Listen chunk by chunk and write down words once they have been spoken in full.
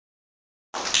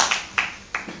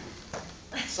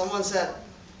Someone said,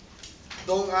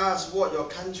 don't ask what your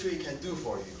country can do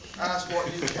for you. Ask what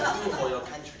you can do for your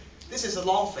country. This is a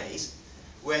long phrase.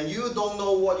 When you don't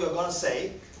know what you're going to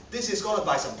say, this is going to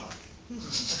buy some time.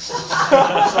 So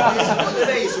it's a good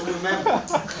phrase to remember.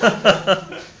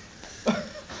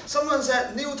 Someone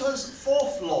said Newton's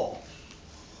fourth law.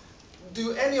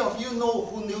 Do any of you know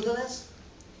who Newton is?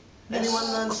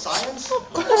 Anyone learn science? Oh,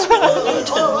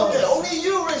 okay. Only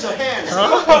you raise your hand.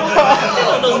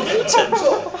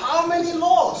 So how many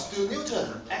laws do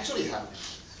Newton actually have?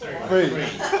 3.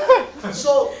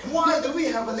 So why do we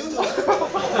have a Newton?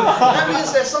 That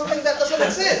means there's something that doesn't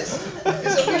exist.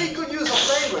 It's a really good use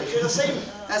of language. It's the same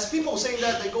as people saying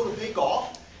that they go to play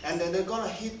golf and then they're going to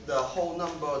hit the hole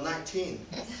number 19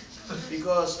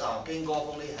 because playing golf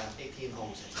only has 18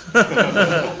 holes.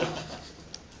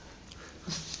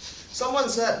 Someone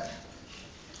said,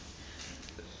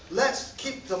 let's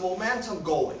keep the momentum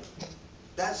going.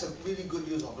 That's a really good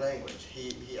use of language.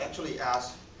 He actually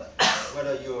asked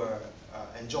whether you're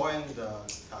enjoying the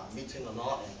meeting or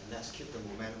not, and let's keep the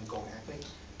momentum going. I think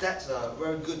that's a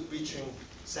very good bridging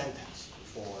sentence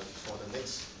for the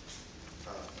next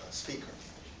speaker.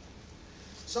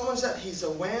 Someone said he's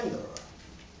a wanderer.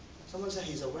 Someone said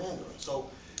he's a wanderer. So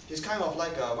he's kind of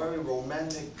like a very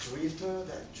romantic drifter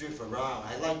that drifts around.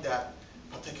 I like that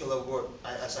particular word.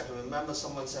 As I can remember,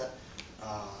 someone said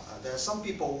there are some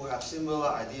people who have similar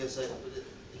ideas.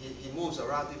 He moves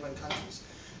around different countries.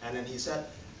 And then he said,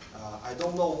 I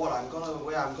don't know where I'm gonna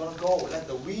go. Let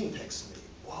the wind takes me.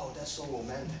 Wow, that's so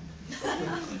romantic. So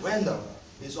wanderer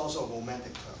is also a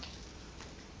romantic term.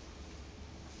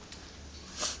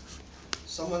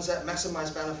 Someone said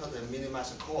maximize benefit and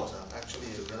minimize the cost. Actually,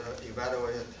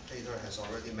 Evaluator has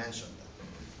already mentioned that.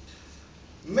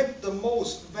 Make the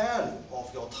most value of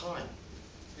your time.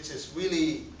 This is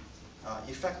really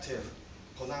effective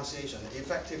pronunciation,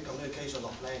 effective communication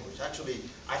of language. Actually,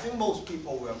 I think most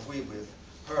people will agree with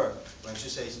her when she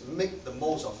says make the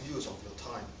most of use of your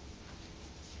time.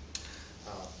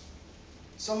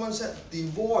 Someone said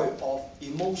devoid of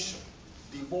emotion.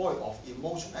 Devoid of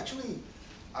emotion. Actually,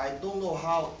 I don't know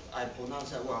how I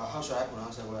pronounce that word. How should I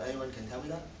pronounce that word? Anyone can tell me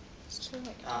that? It's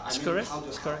correct. I mean, Correct.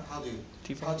 how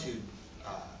to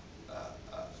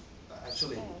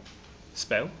actually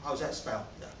Spell? how's that spelled?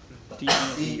 Yeah.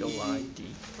 D-E-V-O-I-D.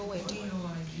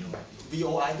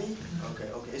 V-O-I-D? Okay.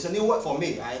 It's a new word for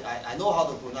me. I know how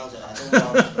to pronounce it. I don't know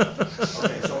how to spell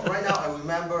it. Okay, so right now I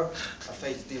remember a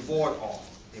phrase devoid of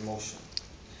emotion.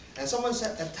 And someone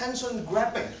said attention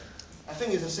grabbing. I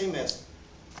think it's the same as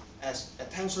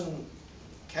attention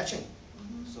catching.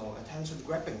 So attention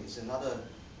grabbing is another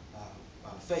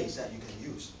phrase that you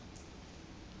can use.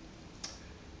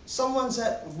 Someone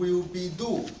said will be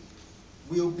do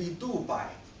by.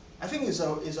 I think it's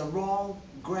a wrong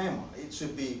grammar. It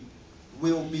should be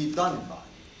will be done by.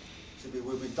 It should be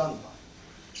will be done by.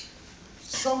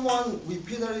 Someone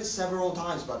repeated it several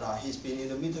times, but he's been in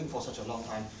the meeting for such a long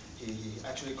time. He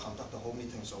actually conducted the whole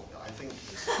meeting, so I think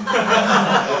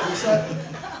he said,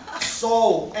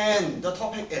 so and the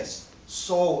topic is.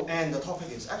 So and the topic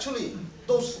is. Actually,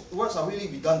 those words are really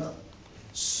redundant.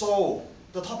 So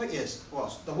the topic is,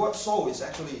 well, the word so is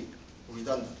actually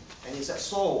redundant. And he said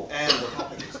so and the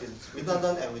topic is. It's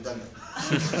redundant and redundant.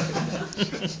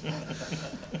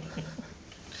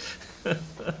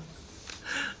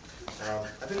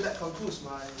 I think that concludes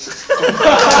my